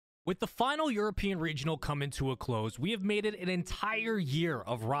With the final European regional coming to a close, we have made it an entire year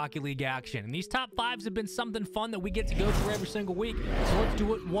of Rocket League action. And these top fives have been something fun that we get to go through every single week. So let's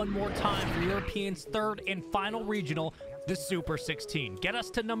do it one more time for European's third and final regional, the Super 16. Get us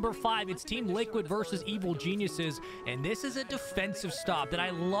to number 5. It's Team Liquid versus Evil Geniuses. And this is a defensive stop that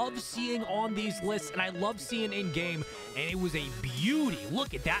I love seeing on these lists and I love seeing in-game. And it was a beauty.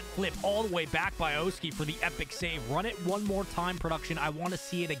 Look at that flip all the way back by Oski for the epic save. Run it one more time, production. I want to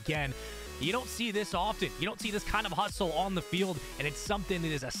see it again. You don't see this often. You don't see this kind of hustle on the field, and it's something that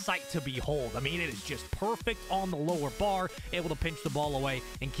is a sight to behold. I mean, it is just perfect on the lower bar, able to pinch the ball away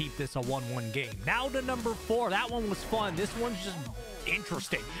and keep this a 1-1 game. Now to number 4. That one was fun. This one's just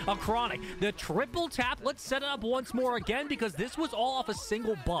interesting. ACRONIK, the triple tap. Let's set it up once more again because this was all off a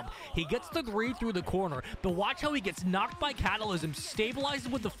single bump. He gets the green through the corner, but watch how he gets knocked by Catalysm, stabilizes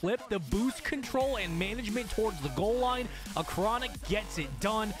with the flip, the boost control and management towards the goal line. ACRONIK gets it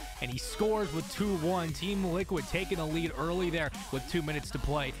done, and he scores with 2-1. Team Liquid taking a lead early there with 2 minutes to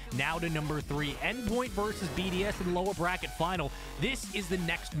play. Now to number 3, Endpoint versus BDS in the lower bracket final. This is the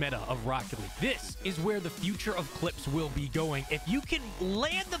next meta of Rocket League. This is where the future of clips will be going. If you can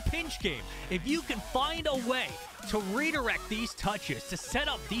land the pinch game, if you can find a way to redirect these touches, to set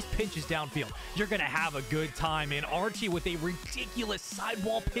up these pinches downfield, you're going to have a good time. And Archie with a ridiculous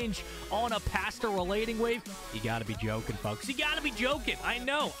sidewall pinch on a Pastor relating wave. You got to be joking, folks. You got to be joking. I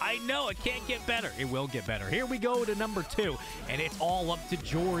know. It can't get better. It will get better. Here we go to number 2, and it's all up to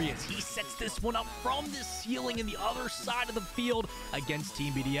Jorius. He sets this one up from the ceiling in the other side of the field against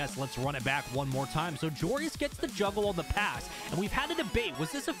Team BDS. Let's run it back one more time. So Jorius gets the juggle on the pass, and we've had a debate.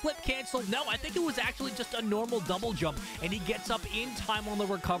 Was this a flip cancel? No, I think it was actually just a normal double jump, and he gets up in time on the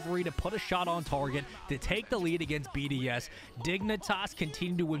recovery to put a shot on target to take the lead against BDS. Dignitas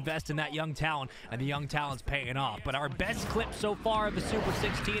continue to invest in that young talent, and the young talent's paying off. But our best clip so far of the Super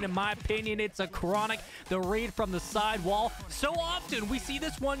 16, in my opinion, it's ACRONIK, the read from the side wall. So often we see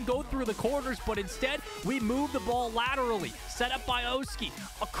this one go through the corners, but instead we move the ball laterally. Set up by Oski.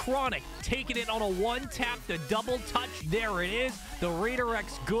 ACRONIK taking it on a one-tap, the double touch. There it is. The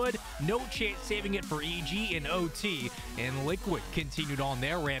redirect's good. No chance saving it for EG and OT. And Liquid continued on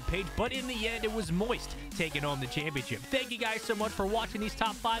their rampage, but in the end, it was Moist taking home the championship. Thank you guys so much for watching these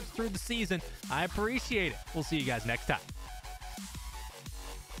top 5s through the season. I appreciate it. We'll see you guys next time.